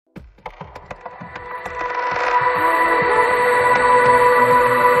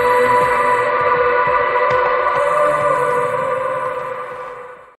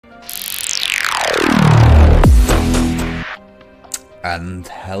And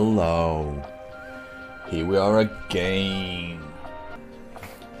hello. Here we are again.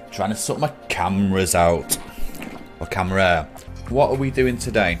 Trying to sort my cameras out. Or camera. What are we doing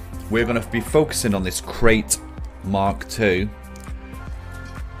today? We're going to be focusing on this crate Mark II.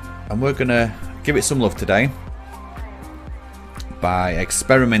 And we're going to give it some love today by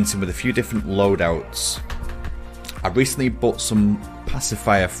experimenting with a few different loadouts. I recently bought some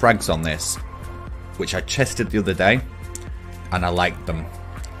Pacifier Frags on this, which I tested the other day, and I liked them.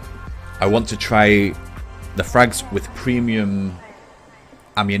 I want to try the frags with premium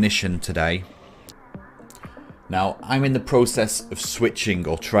ammunition today. Now, I'm in the process of switching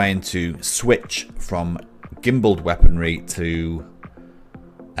or trying to switch from gimbaled weaponry to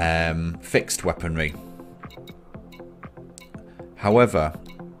fixed weaponry. However,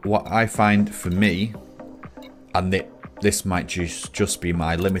 what I find for me, and this might just be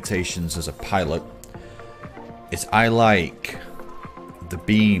my limitations as a pilot, is I like the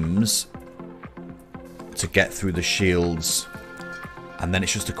beams to get through the shields, and then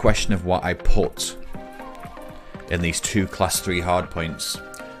it's just a question of what I put in these two class 3 hardpoints.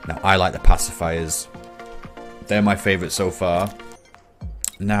 Now, I like the pacifiers. They're my favourite so far.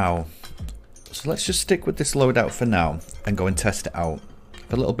 Now, so let's just stick with this loadout for now and go and test it out.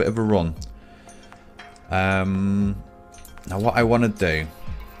 A little bit of a run. Now what I want to do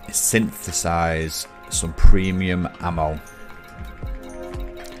is synthesize some premium ammo.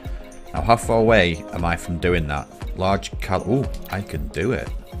 Now how far away am I from doing that? Large cal— ooh, I can do it.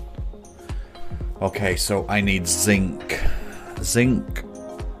 Okay, so I need zinc,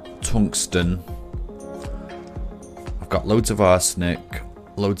 tungsten. I've got loads of arsenic,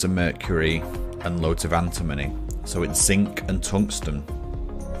 loads of mercury, and loads of antimony. So it's zinc and tungsten.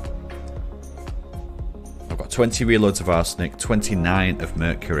 I've got 20 reloads of arsenic, 29 of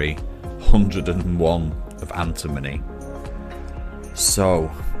mercury, 101 of antimony.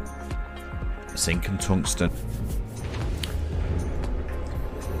 So, zinc and tungsten.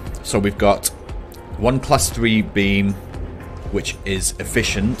 So we've got one class 3 beam, which is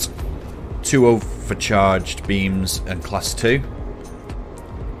efficient, 2 overcharged beams and class 2.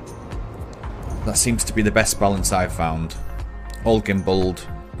 That seems to be the best balance I've found. All gimbaled,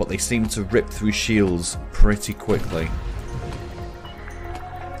 but they seem to rip through shields pretty quickly.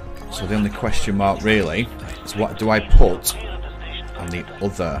 So the only question mark really is, what do I put on the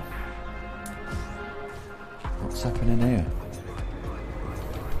other? What's happening here?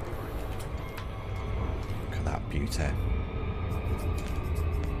 Look at that beauty.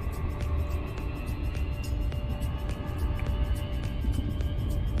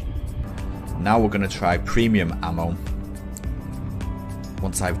 Now we're going to try premium ammo.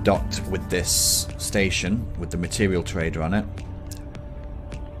 Once I've docked with this station with the material trader on it,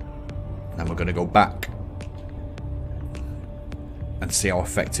 then we're going to go back and see how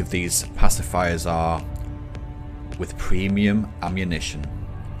effective these pacifiers are with premium ammunition.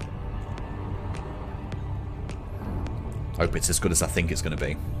 I hope it's as good as I think it's going to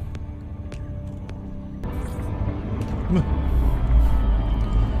be.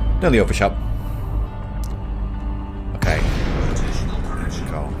 Nearly overshot. Okay. Let's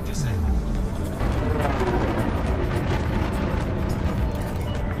go.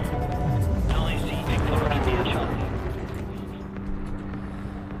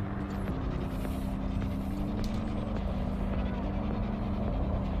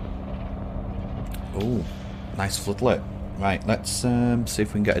 Oh, nice floodlit. Right, let's see if we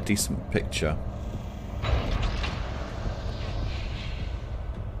can get a decent picture.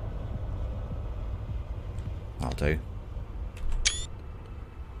 That'll do.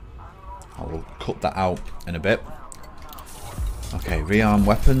 I will cut that out in a bit. Okay, rearm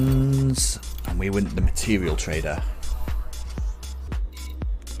weapons, and we went the material trader.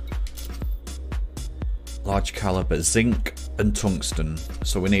 Large caliber, zinc and tungsten.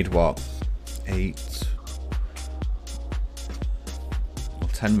 So we need what? 8. Well,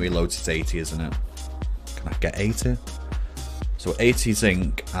 10 reloads is 80, isn't it? Can I get 80? So 80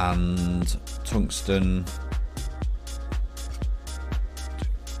 zinc and tungsten.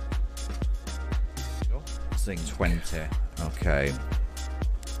 Zinc 20. Okay.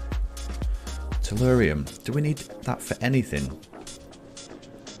 Tellurium. Do we need that for anything?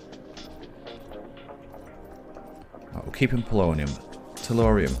 Oh, we'll keep in polonium.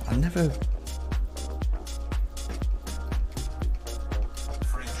 Tellurium. I never...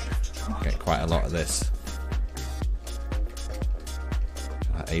 get quite a lot of this.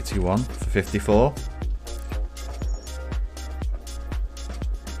 81 for 54.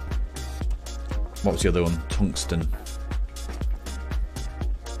 What was the other one? Tungsten.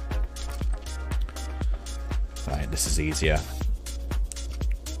 Right, this is easier.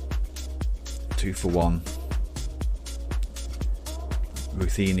 2 for 1.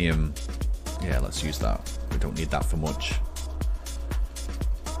 Ruthenium. Yeah, let's use that. We don't need that for much.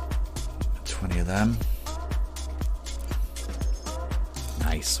 20 of them.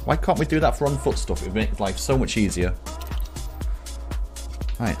 Nice. Why can't we do that for on-foot stuff? It would make life so much easier.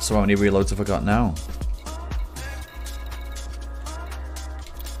 Right, so how many reloads have I got now?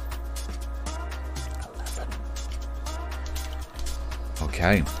 11.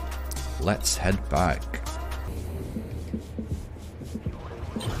 Okay, let's head back.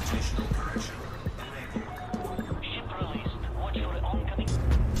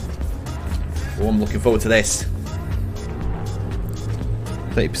 Oh, I'm looking forward to this.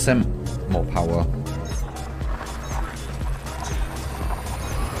 30% more power.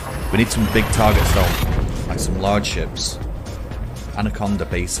 We need some big targets though, like some large ships. Anaconda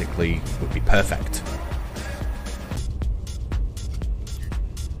basically would be perfect.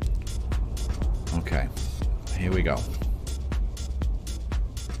 Okay, here we go.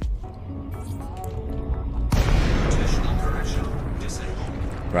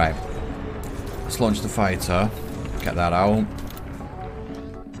 Right, let's launch the fighter, get that out.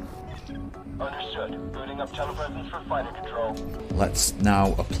 Understood. Booting up telepresence for fighter control. Let's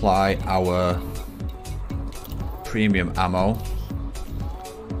now apply our premium ammo.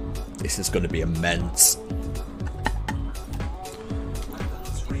 This is going to be immense.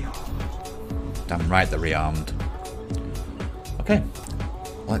 Damn right they're rearmed. Okay,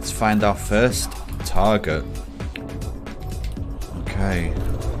 let's find our first target. Okay,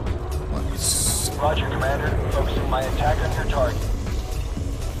 let's... Roger, Commander. Focusing my attack on your target.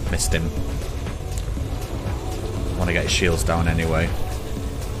 Missed him. I want to get his shields down anyway.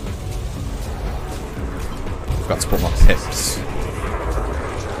 Forgot to put my pips.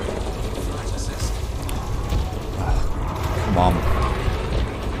 Come on.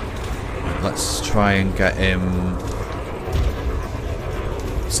 Let's try and get him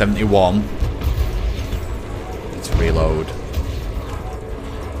 71. Let's reload.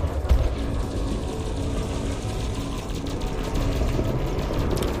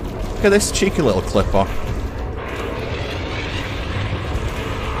 Look at this cheeky little clipper.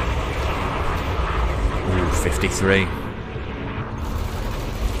 Ooh, 53.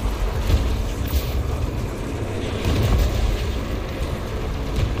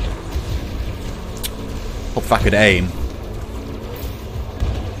 Hope if I could aim.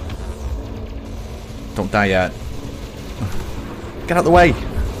 Don't die yet. Get out of the way.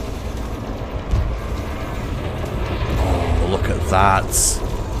 Oh, look at that.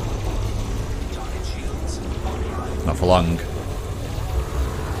 Not for long.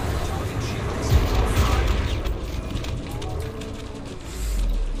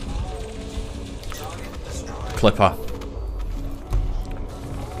 Clipper.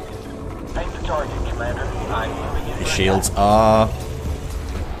 Paint the target, Commander. I'm moving in. His shields are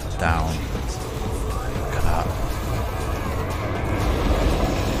down. Look at that.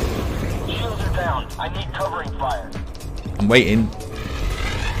 Shields are down. I need covering fire. I'm waiting.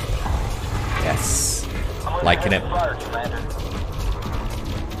 Yes. Liking it. Fire, Commander.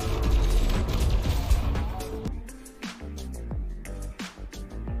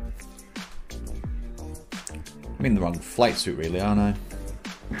 I'm in the wrong flight suit really, aren't I?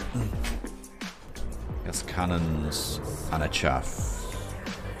 Yes, cannons and a chaff.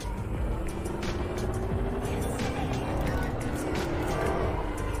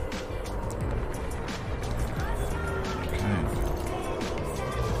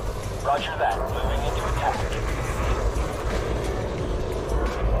 Roger that. Moving into attack.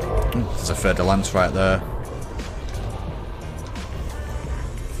 There's a fer de lance right there.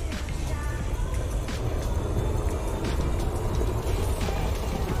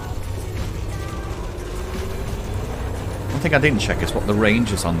 One thing I didn't check is what the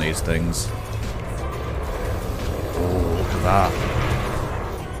range is on these things. Oh, look at that.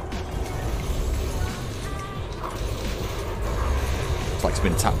 It's like it's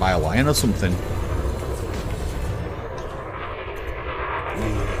been tapped by a lion or something.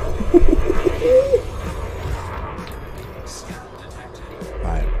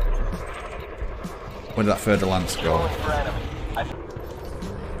 Right. Where did that fer de lance go?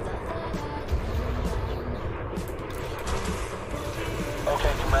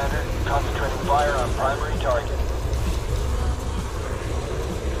 Okay, Commander. Concentrating fire on primary target.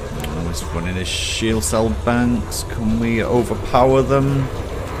 Oh, he's running his shield cell banks. Can we overpower them?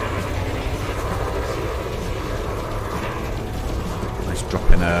 Nice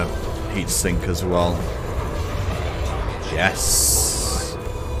dropping a heat sink as well. Yes.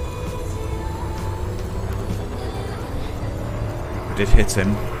 We did hit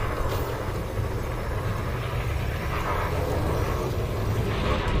him.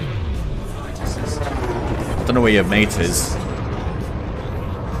 Don't know where your mate is.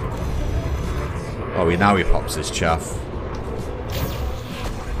 Oh, now he pops his chaff.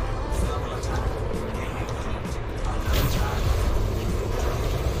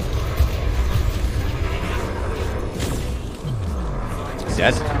 He's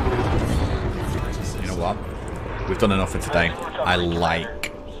dead. You know what? We've done enough for today. I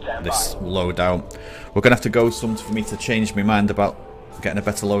like this loadout. We're going to have to go some for me to change my mind about getting a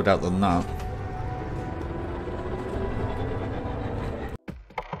better loadout than that.